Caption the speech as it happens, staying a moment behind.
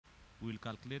we will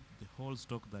calculate the whole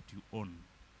stock that you own.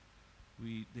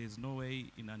 There's no way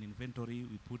in an inventory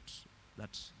we put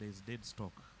that there's dead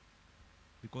stock.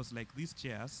 Because like these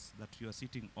chairs that you are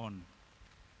sitting on,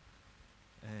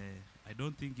 I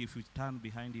don't think if you turn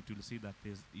behind it, you'll see that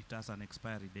it has an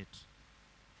expiry date.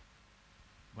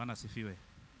 Bwana sifiwe.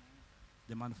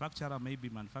 The manufacturer maybe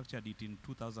manufactured it in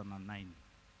 2009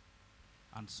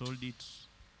 and sold it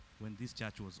when this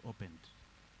church was opened.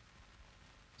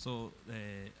 So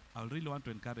I really want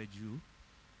to encourage you,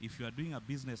 if you are doing a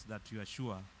business that you are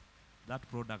sure that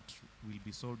product will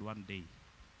be sold one day,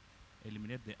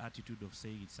 eliminate the attitude of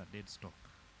saying it's a dead stock.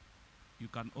 You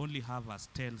can only have a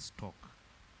stale stock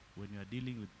when you are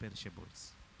dealing with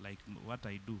perishables, like what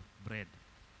I do, bread.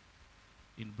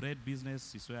 In bread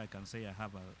business is where I can say I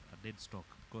have a dead stock,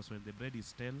 because when the bread is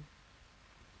stale,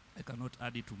 I cannot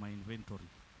add it to my inventory.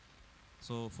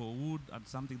 So for wood and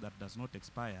something that does not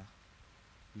expire,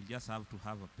 you just have to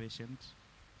have a patient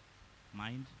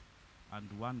mind, and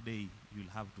one day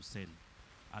you'll have to sell.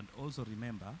 And also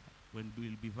remember, when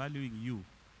we'll be valuing you,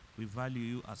 we value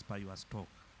you as per your stock,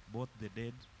 both the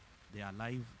dead, the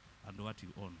alive, and what you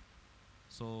own.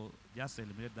 So just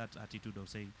eliminate that attitude of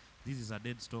saying, this is a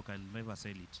dead stock, I'll never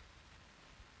sell it.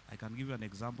 I can give you an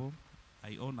example.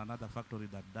 I own another factory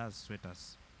that does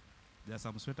sweaters. There are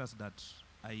some sweaters that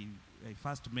I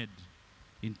first made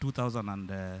in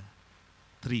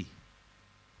 2003.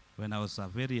 When I was a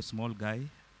very small guy,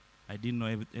 I didn't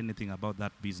know anything about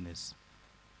that business.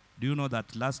 Do you know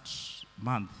that last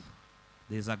month,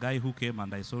 there's a guy who came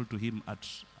and I sold to him at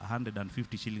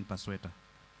 150 shillings per sweater.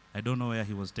 I don't know where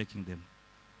he was taking them.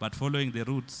 But following the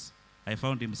routes, I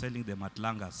found him selling them at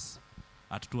Langas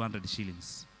at 200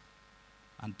 shillings.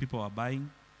 And people are buying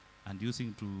and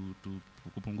using to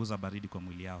kupunguza baridi kwa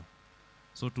mwili yao.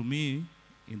 So to me,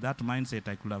 in that mindset,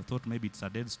 I could have thought maybe it's a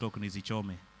dead stock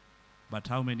nizichome. But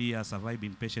how many years have I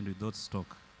been patient with those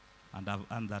stock and have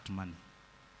earned that money?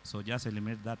 So just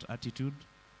eliminate that attitude.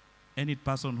 Any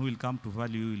person who will come to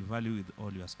value you will value with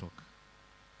all your stock.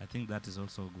 I think that is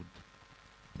also good.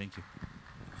 Thank you.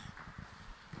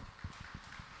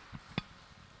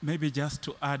 Maybe just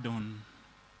to add on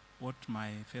what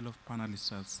my fellow panelists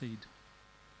have said.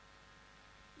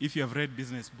 If you have read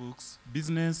business books,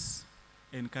 business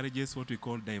encourages what we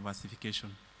call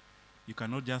diversification. You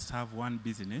cannot just have one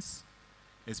business,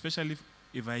 especially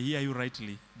if I hear you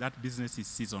rightly, that business is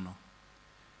seasonal.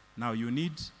 Now you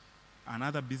need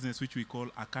another business which we call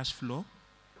a cash flow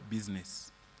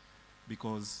business,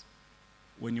 because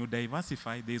when you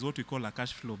diversify, there is what we call a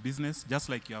cash flow business, just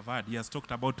like you have heard. He has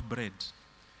talked about bread.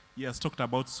 He has talked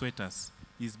about sweaters.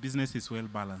 His business is well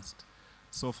balanced.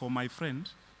 So for my friend,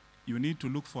 you need to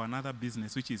look for another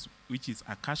business which is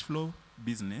a cash flow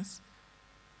business,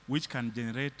 which can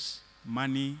generate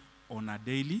money on a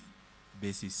daily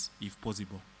basis, if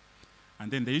possible.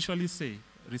 And then they usually say,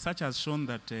 research has shown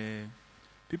that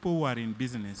people who are in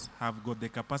business have got the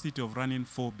capacity of running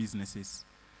 4 businesses.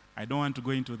 I don't want to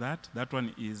go into that. That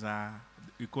one is,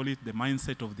 we call it the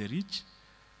mindset of the rich.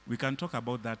 We can talk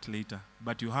about that later.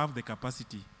 But you have the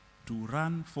capacity to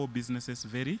run 4 businesses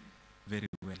very, very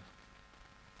well.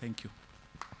 Thank you.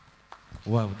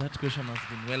 Wow, that question has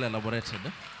been well elaborated.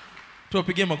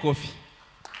 Tuwapige makofi.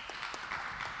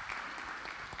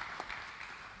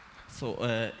 So,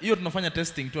 hiyo tunafanya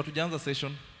testing tu, hatujaanza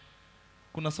session.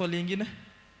 Kuna swali lingine?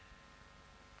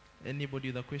 Anybody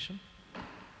with a question?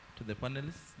 To the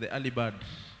panelists, the early bird.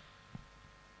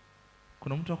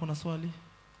 Kuna mtu akona swali?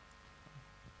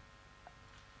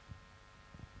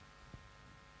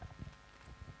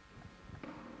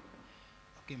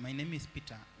 Okay, my name is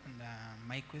Peter, and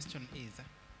my question is,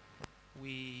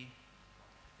 we,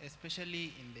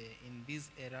 especially in this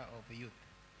era of youth,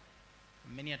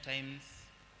 many a times,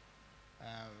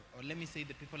 or let me say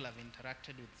the people have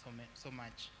interacted with so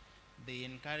much, they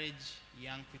encourage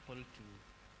young people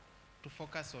to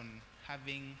focus on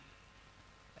having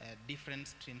different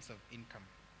streams of income.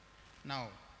 Now,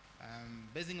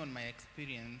 basing on my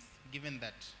experience, given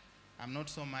that I'm not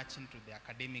so much into the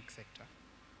academic sector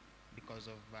because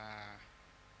of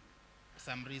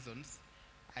some reasons,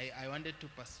 I wanted to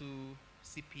pursue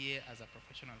CPA as a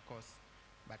professional course,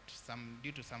 but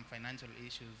due to some financial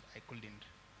issues, I couldn't.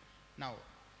 Now,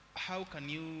 how can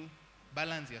you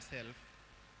balance yourself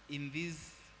in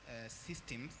these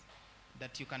systems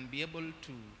that you can be able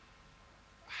to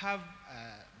have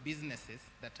businesses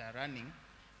that are running,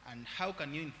 and how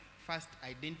can you first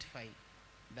identify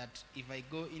that if I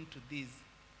go into this,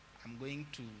 I'm going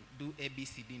to do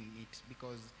ABCD in it?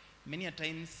 Because many a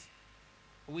times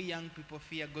we young people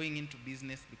fear going into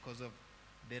business because of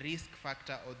the risk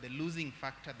factor or the losing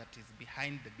factor that is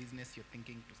behind the business you're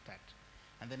thinking to start.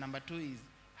 And then number two is,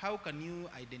 how can you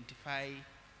identify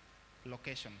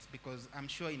locations? Because I'm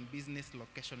sure in business,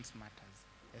 locations matters,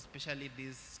 especially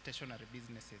these stationary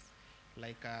businesses.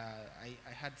 Like I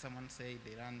had someone say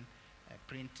they run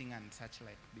printing and such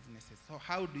like businesses. So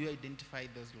how do you identify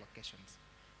those locations?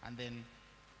 And then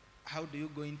how do you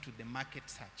go into the market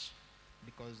search?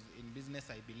 Because in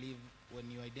business, I believe when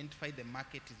you identify the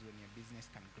market is when your business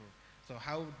can grow. So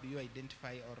how do you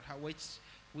identify, or which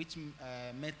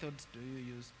methods do you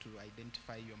use to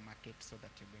identify your market so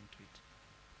that you're going to it?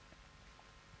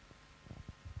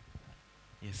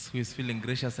 Yes, who is feeling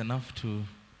gracious enough to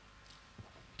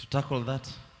tackle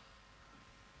that?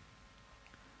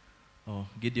 Oh,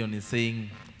 Gideon is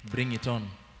saying, bring it on.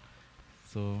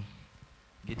 So,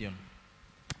 Gideon.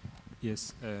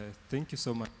 Yes, thank you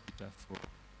so much, Peter, for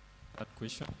that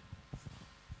question.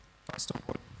 First of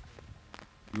all,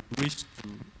 we wish to,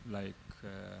 like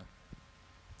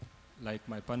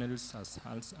my panelists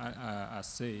has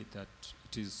said, that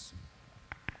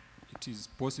it is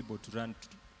possible to run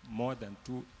more than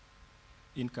 2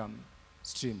 income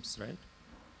streams, right?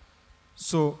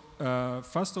 So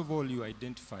first of all, you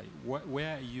identify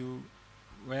where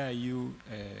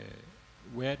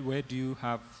do you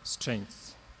have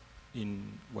strengths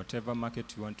in whatever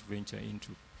market you want to venture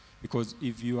into. Because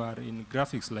if you are in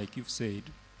graphics, like you've said,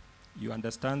 you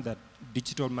understand that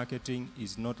digital marketing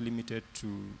is not limited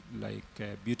to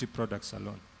beauty products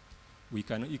alone. We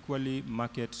can equally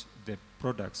market the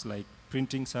products like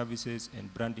printing services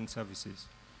and branding services.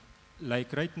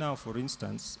 Like right now, for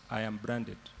instance, I am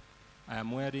branded. I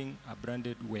am wearing a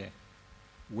branded wear,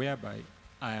 whereby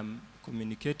I am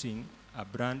communicating a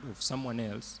brand of someone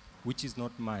else, which is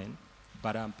not mine,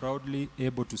 but I'm proudly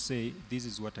able to say, this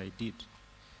is what I did.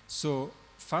 So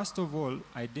first of all,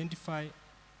 identify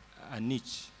a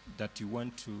niche that you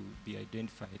want to be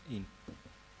identified in.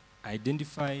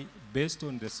 Identify based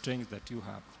on the strengths that you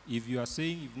have. If you are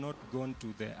saying you've not gone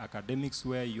to the academics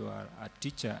where you are a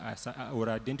teacher or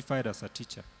identified as a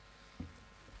teacher,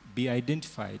 be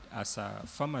identified as a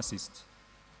pharmacist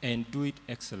and do it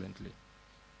excellently.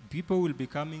 People will be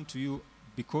coming to you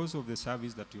because of the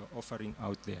service that you are offering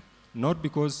out there, not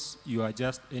because you are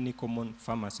just any common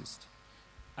pharmacist.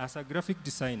 As a graphic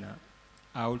designer,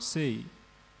 I would say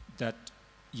that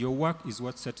your work is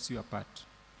what sets you apart,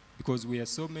 because we are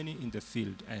so many in the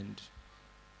field, and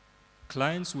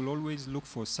clients will always look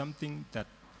for something that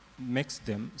makes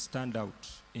them stand out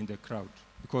in the crowd.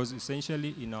 Because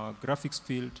essentially in our graphics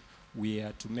field, we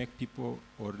are to make people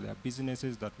or their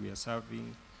businesses that we are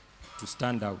serving to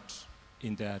stand out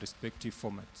in their respective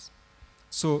formats.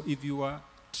 So if you are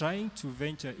trying to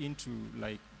venture into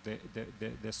like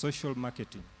the social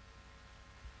marketing,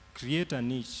 create a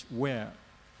niche where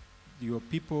your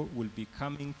people will be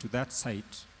coming to that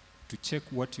site to check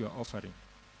what you are offering.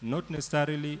 Not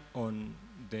necessarily on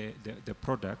the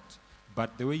product,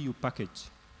 but the way you package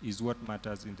is what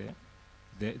matters in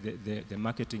the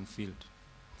marketing field.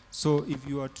 So if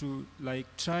you are to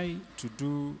try to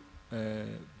do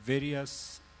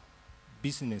various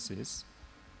businesses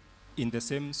in the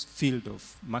same field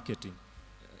of marketing,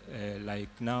 like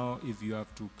now if you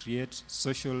have to create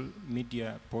social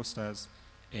media posters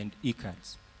and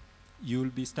e-cards, you will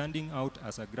be standing out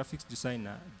as a graphics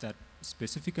designer that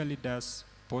specifically does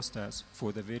posters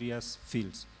for the various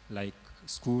fields, like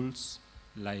schools,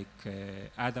 like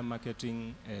other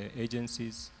marketing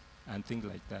agencies, and things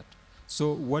like that.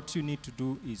 So what you need to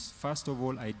do is, first of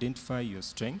all, identify your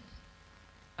strength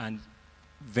and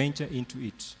venture into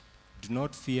it. Do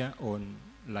not fear on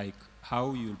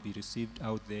how you'll be received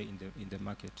out there in the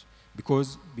market.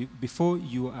 Because before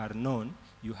you are known,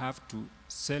 you have to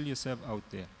sell yourself out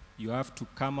there. You have to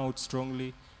come out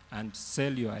strongly and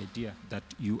sell your idea that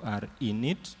you are in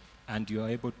it, and you are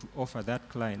able to offer that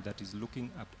client that is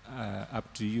looking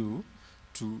up to you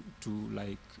to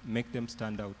make them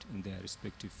stand out in their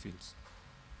respective fields.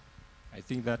 I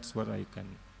think that's what I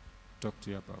can talk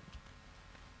to you about.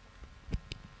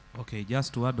 Okay,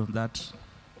 just to add on that,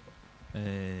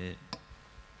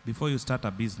 before you start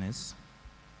a business,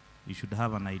 you should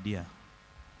have an idea.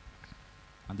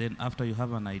 And then after you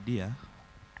have an idea,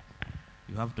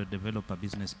 you have to develop a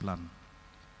business plan.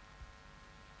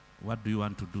 What do you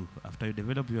want to do? After you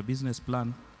develop your business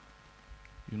plan,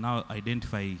 you now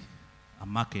identify a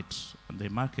market. And the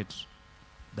market,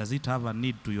 does it have a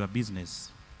need to your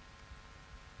business?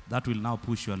 That will now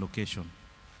push your location.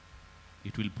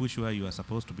 It will push where you are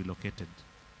supposed to be located.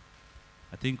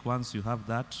 I think once you have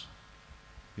that,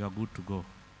 you are good to go.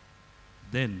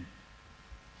 Then,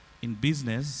 in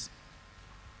business,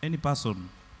 any person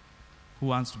who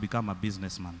wants to become a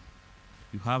businessman,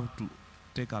 you have to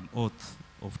take an oath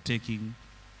of taking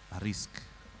a risk.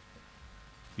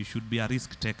 you should be a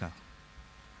risk taker.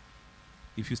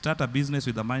 If you start a business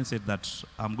with the mindset that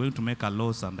I'm going to make a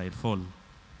loss and I'll fall,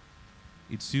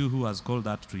 it's you who has called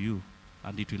that to you,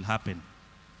 and it will happen.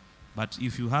 But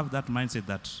if you have that mindset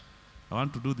that I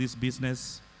want to do this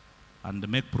business and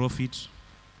make profit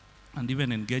and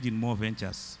even engage in more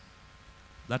ventures,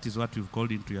 that is what you've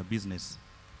called into your business,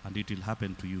 and it will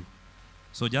happen to you.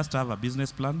 So just have a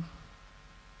business plan,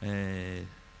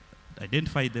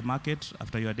 identify the market.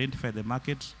 After you identify the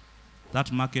market,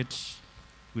 that market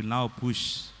will now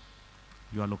push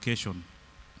your location.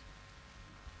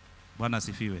 Bwana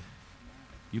asifiwe.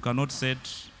 You cannot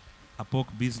set a pork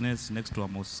business next to a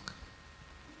mosque.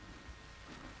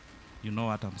 You know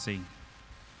what I'm saying.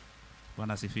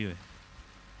 Bwana asifiwe.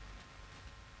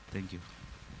 Thank you.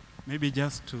 Maybe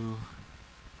just to,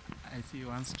 I see he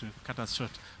wants to cut us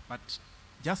short, but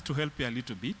just to help you a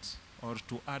little bit, or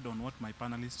to add on what my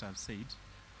panelists have said,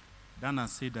 Dan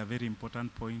has said a very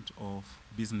important point of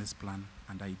business plan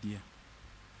and idea.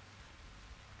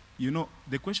 You know,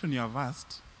 the question you have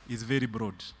asked is very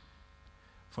broad.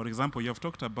 For example, you have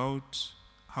talked about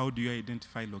how do you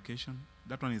identify location.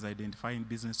 That one is identifying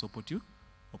business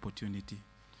opportunity.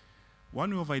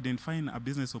 One way of identifying a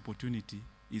business opportunity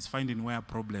is finding where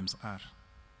problems are.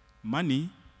 Money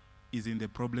is in the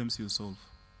problems you solve.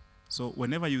 So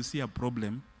whenever you see a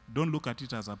problem, don't look at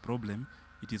it as a problem.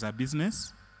 It is a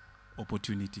business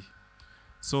opportunity.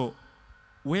 So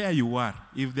where you are,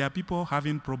 if there are people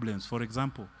having problems, for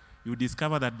example, you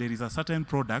discover that there is a certain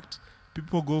product,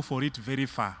 people go for it very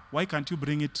far. Why can't you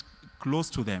bring it close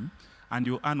to them and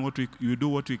you earn you do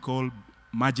what we call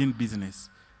margin business?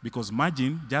 Because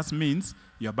margin just means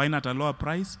you're buying at a lower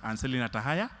price and selling at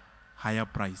a higher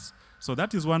price. So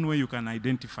that is one way you can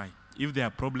identify if there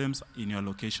are problems in your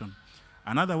location.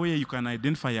 Another way you can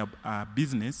identify a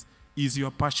business is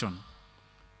your passion.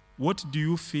 What do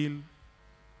you feel,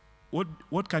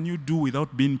 what can you do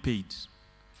without being paid?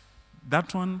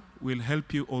 That one will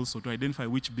help you also to identify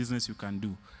which business you can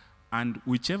do. And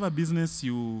whichever business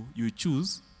you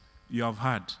choose, you have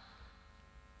had,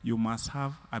 you must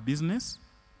have a business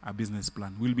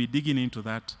plan. We'll be digging into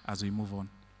that as we move on.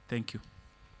 Thank you.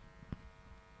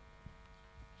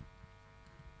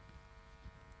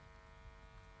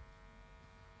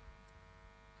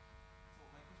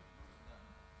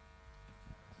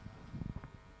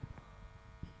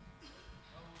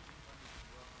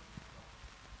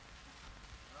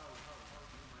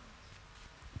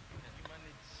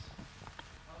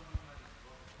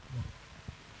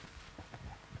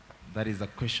 That is a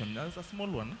question. That's a small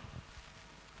one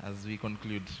as we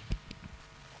conclude.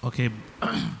 Okay,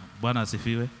 Bwana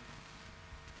asifiwe.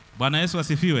 Bwana Yesu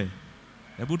asifiwe.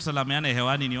 Hebu tusalamiane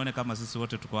hewani nione kama sisi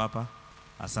wote tuko hapa.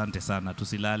 Asante sana,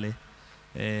 tusilale.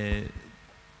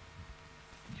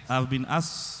 I've been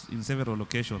asked in several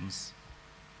occasions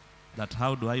that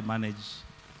how do I manage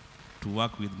to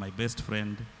work with my best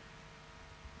friend,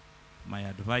 my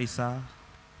advisor,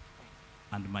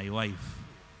 and my wife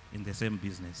in the same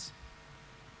business.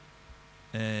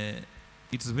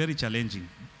 It's very challenging.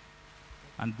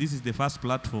 And this is the first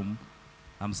platform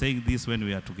I'm saying this when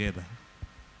we are together.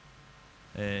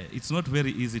 It's not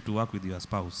very easy to work with your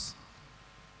spouse,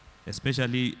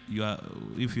 especially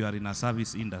if you are in a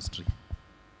service industry.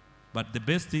 But the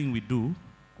best thing we do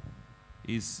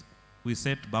is we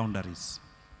set boundaries.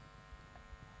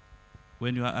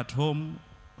 When you are at home,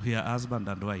 we are husband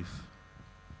and wife.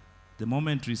 The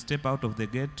moment we step out of the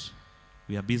gate,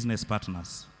 we are business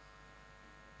partners.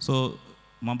 So,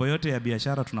 mambo yote ya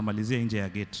biashara tunamalizia nje ya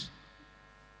gate.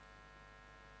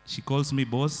 She calls me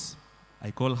boss,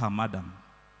 I call her madam.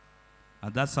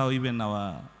 And that's how even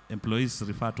our employees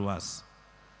refer to us.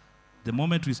 The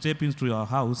moment we step into your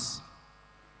house,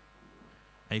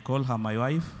 I call her my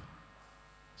wife,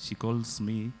 she calls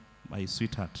me my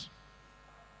sweetheart.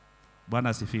 Bwana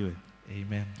asifiwe.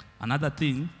 Amen. Another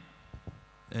thing,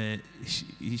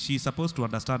 she's supposed to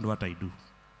understand what I do.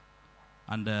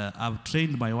 And I've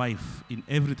trained my wife in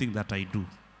everything that I do.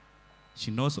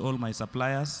 She knows all my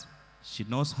suppliers. She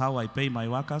knows how I pay my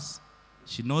workers.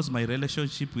 She knows my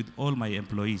relationship with all my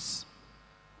employees.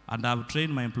 And I've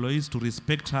trained my employees to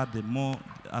respect her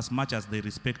as much as they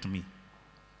respect me.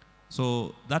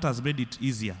 So that has made it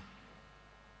easier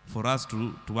for us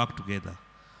to work together.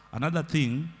 Another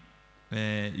thing,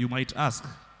 you might ask,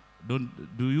 do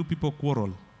you people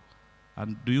quarrel?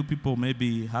 And do you people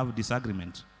maybe have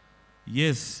disagreement?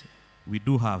 Yes, we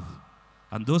do have.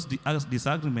 And those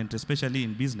disagreements, especially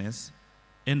in business,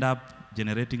 end up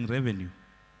generating revenue.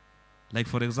 Like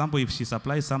for example, if she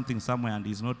supplies something somewhere and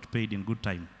is not paid in good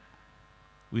time,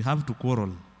 we have to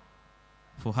quarrel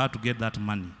for her to get that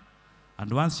money.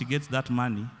 And once she gets that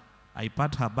money, I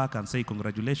pat her back and say,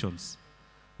 congratulations.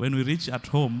 When we reach at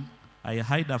home, I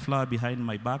hide a flower behind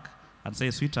my back and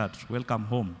say, sweetheart, welcome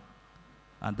home.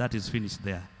 And that is finished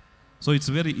there. So it's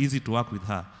very easy to work with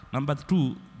her. Number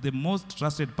 2, the most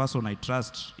trusted person I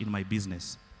trust in my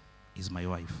business is my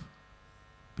wife.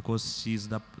 Because she's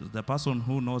the person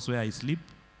who knows where I sleep,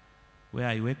 where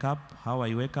I wake up, how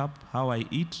I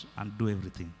eat, and do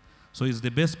everything. So it's the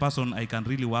best person I can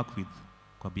really work with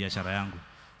kwa biashara yangu.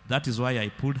 That is why I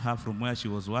pulled her from where she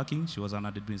was working. She was an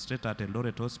administrator at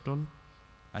Eldoret Hospital.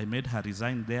 I made her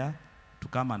resign there to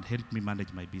come and help me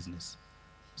manage my business.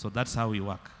 So that's how we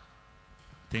work.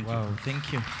 Thank you. Wow,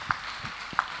 thank you.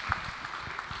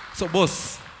 So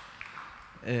boss,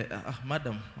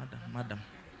 madam.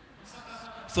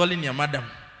 Swali ni ya madam.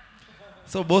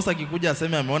 So boss akikuja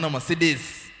aseme ameona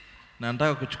Mercedes na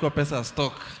anataka kuchukua pesa ya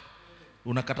stock,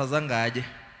 unakatazanga aje?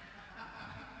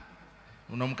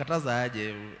 Unamkataza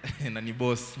aje na ni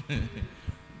boss?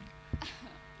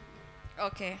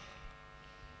 Okay.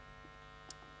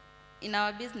 In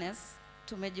our business,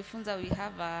 tumejifunza we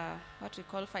have what we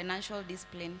call financial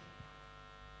discipline.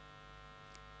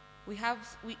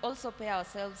 We also pay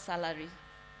ourselves salary.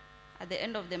 At the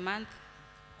end of the month,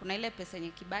 kuna ile pesa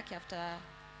yenye kibaki after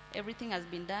everything has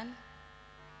been done.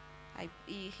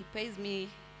 He pays me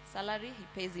salary, he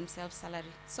pays himself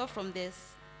salary. So from this,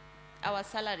 our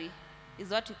salary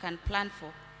is what you can plan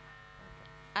for.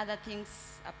 Other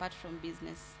things apart from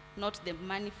business, not the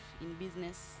money in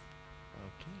business.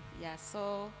 Okay. Yeah,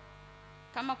 so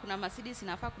kama kuna Mercedes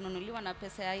inafaa kununuliwa na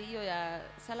pesa ya hiyo ya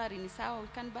salary ni sawa, we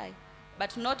can buy,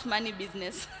 but not money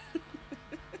business.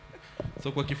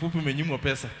 So kwa kifupi umenyimwa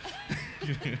pesa.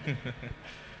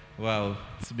 Wow,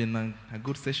 it's been a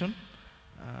good session.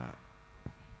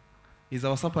 Is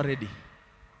our supper ready?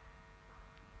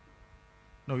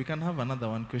 No, we can have another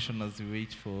one question as we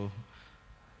wait for...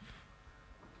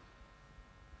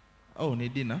 Oh, ni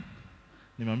dinner.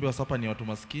 Nimeambiwa supper ni watu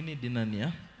maskini, dinner ni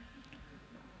ya...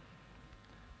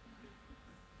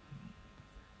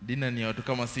 Dinner ni watu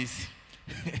kama sisi.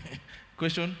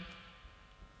 Question?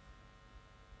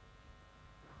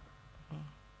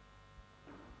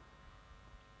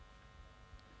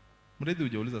 Mredi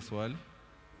hujauliza swali?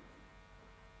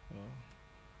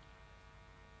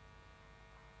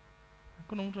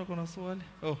 Kuna mtu akona swali?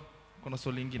 Oh, kuna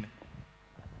swali lingine.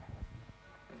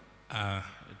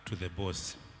 To the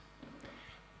boss.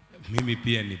 Mimi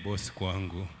pia ni boss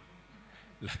kwangu,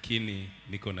 lakini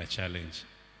niko na challenge.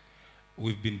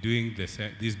 We've been doing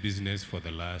this business for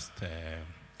the last,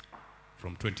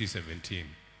 from 2017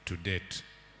 to date.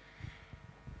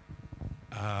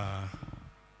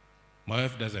 My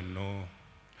wife doesn't know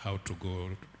how to go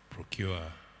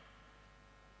procure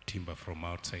timber from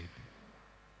outside.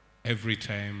 Every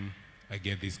time I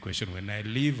get this question, when I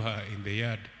leave her in the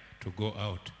yard to go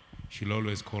out, she'll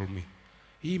always call me,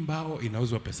 hii mbao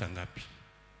inauzwa pesa ngapi?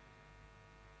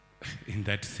 In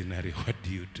that scenario, what do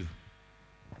you do?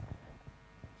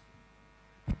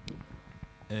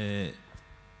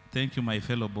 Thank you, my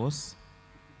fellow boss.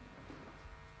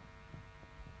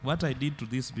 What I did to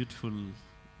this beautiful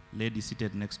lady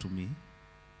seated next to me,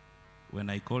 when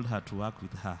I called her to work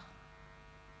with her,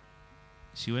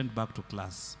 she went back to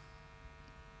class.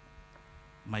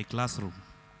 My classroom.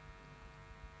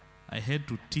 I had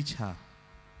to teach her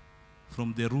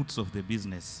from the roots of the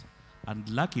business. And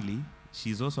luckily,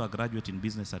 she's also a graduate in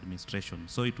business administration,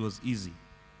 so it was easy.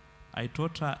 I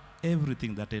taught her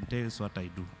everything that entails what I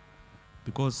do.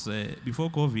 Because before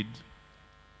COVID,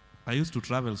 I used to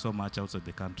travel so much outside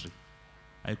the country.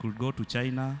 I could go to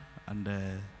China and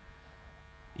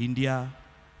India,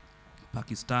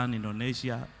 Pakistan,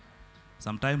 Indonesia.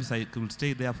 Sometimes I could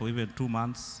stay there for even 2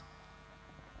 months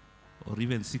or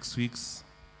even 6 weeks.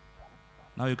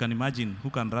 Now you can imagine who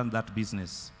can run that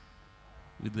business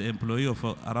with the employee of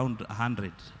around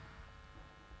 100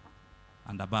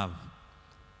 and above.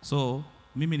 So,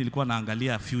 mimi nilikuwa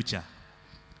naangalia future.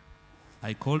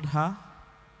 I called her,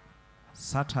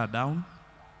 sat her down,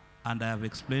 and I have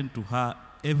explained to her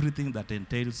everything that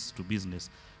entails to business.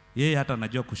 Yeye hata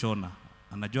anajua kushona,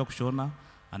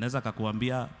 anaweza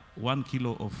kakuambia 1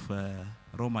 kilo of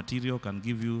raw material can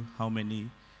give you how many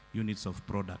units of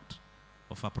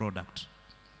a product.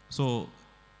 So,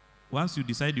 once you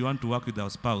decide you want to work with our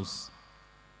spouse,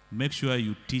 make sure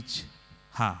you teach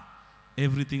her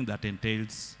everything that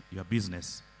entails your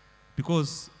business.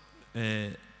 Because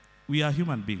we are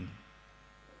human beings.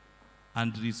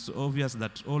 And it's obvious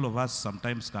that all of us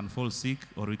sometimes can fall sick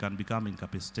or we can become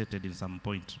incapacitated in some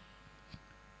point.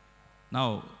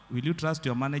 Now, will you trust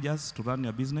your managers to run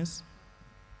your business?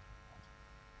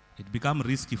 It becomes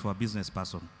risky for a business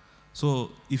person.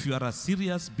 So if you are a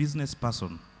serious business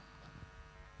person,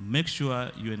 make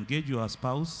sure you engage your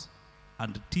spouse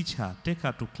and teach her, take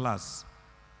her to class.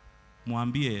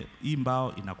 Mwambie, hii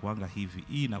mbao inakuanga hivi,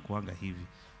 hii inakuanga hivi.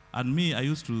 And me,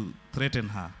 I used to threaten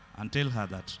her and tell her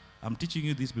that I'm teaching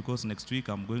you this because next week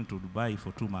I'm going to Dubai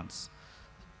for 2 months.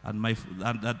 And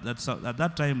at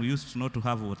that time, we used not to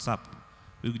have WhatsApp.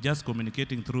 We were just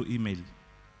communicating through email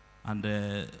and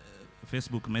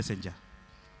Facebook Messenger.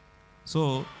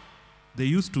 So they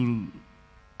used to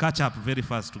catch up very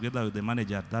fast together with the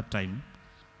manager at that time.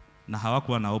 Na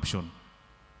hawakuwa na option.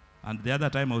 And the other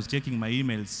time I was checking my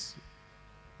emails,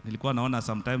 nilikuwa naona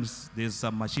sometimes there's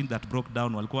some machine that broke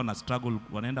down, walikuwa na struggle,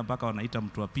 wanaenda mpaka wanaita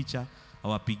mtu wa picha,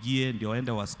 awapigie, ndio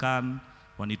waende wa scan,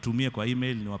 wanitumie kwa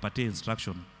email, niwapatie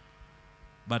instruction.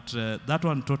 But that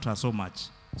one taught her so much.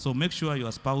 So make sure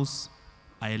your spouse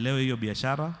aelewe hiyo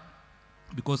biashara,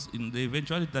 because in the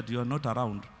eventuality that you are not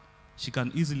around, she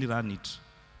can easily run it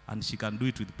and she can do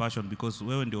it with passion because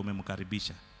wewe ndio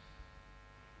umemkaribisha.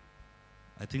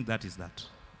 I think that is that.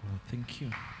 Oh, thank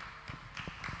you.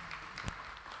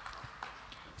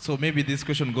 So maybe this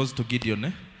question goes to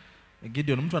Gideon.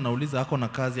 Gideon, mtu anauliza ako na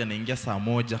kazi anaingia saa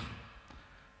 1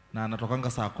 na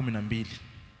anatokanga saa 12.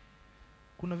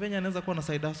 Kuna venye anaweza kuwa na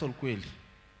side hustle kweli?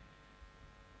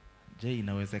 Je,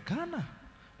 inawezekana?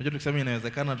 Unajua tukisema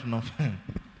inawezekana tunafanya.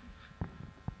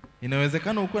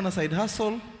 Inawezekana ukuwe na side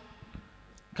hustle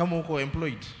kama uko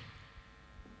employed?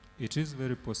 It is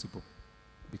very possible,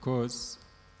 because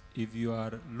if you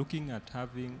are looking at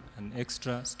having an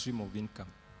extra stream of income,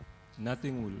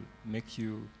 nothing will make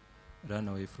you run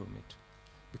away from it.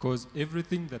 Because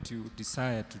everything that you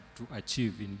desire to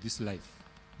achieve in this life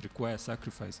requires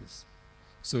sacrifices.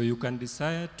 So you can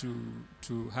desire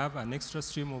to have an extra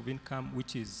stream of income,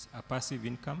 which is a passive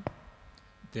income.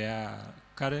 There are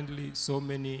currently so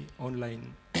many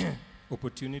online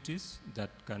opportunities that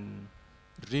can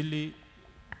really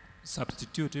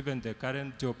substitute even the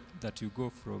current job that you go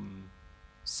from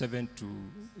 7 to,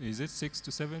 is it 6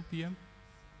 to 7 p.m.?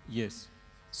 Yes.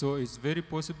 So it's very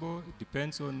possible. It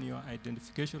depends on your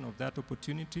identification of that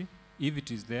opportunity, if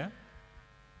it is there.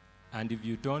 And if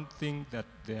you don't think that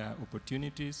there are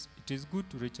opportunities, it is good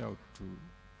to reach out to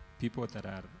people that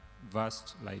are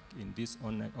vast, like in these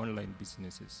online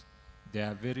businesses. There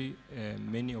are very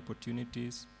many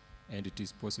opportunities, and it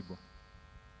is possible.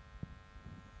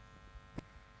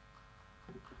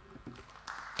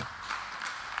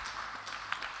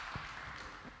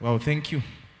 Wow, thank you.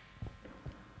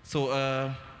 So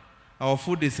our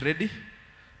food is ready,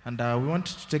 and we want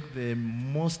to take the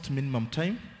most minimum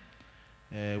time.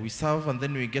 We serve, and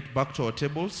then we get back to our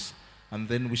tables, and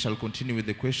then we shall continue with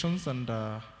the questions, and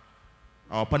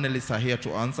our panelists are here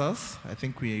to answer us. I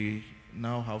think we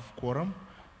now have quorum.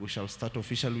 We shall start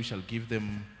officially. We shall give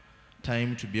them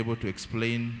time to be able to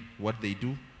explain what they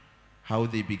do, how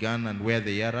they began, and where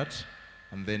they are at,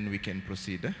 and then we can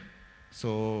proceed.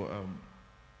 So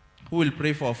who will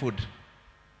pray for our food?